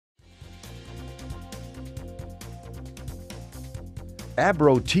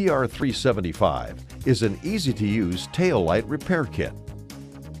ABRO TR375 is an easy-to-use tail light repair kit.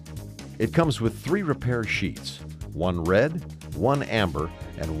 It comes with 3 repair sheets, one red, one amber,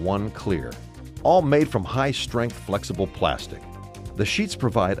 and one clear, all made from high-strength flexible plastic. The sheets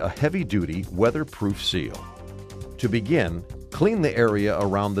provide a heavy-duty, weatherproof seal. To begin, clean the area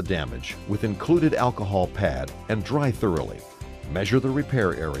around the damage with included alcohol pad and dry thoroughly. Measure the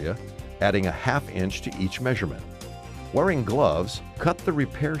repair area, adding a ½ inch to each measurement. Wearing gloves, cut the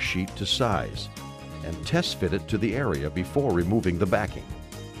repair sheet to size and test fit it to the area before removing the backing.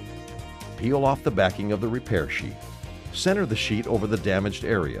 Peel off the backing of the repair sheet. Center the sheet over the damaged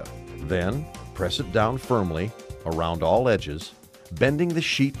area. Then, press it down firmly around all edges, bending the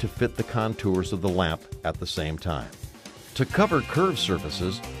sheet to fit the contours of the lamp at the same time. To cover curved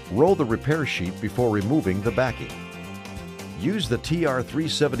surfaces, roll the repair sheet before removing the backing. Use the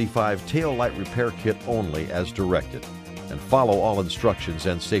TR375 tail light repair kit only as directed, and follow all instructions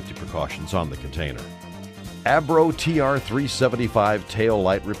and safety precautions on the container. ABRO TR375 tail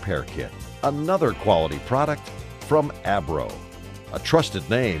light repair kit, another quality product from ABRO, a trusted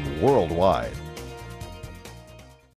name worldwide.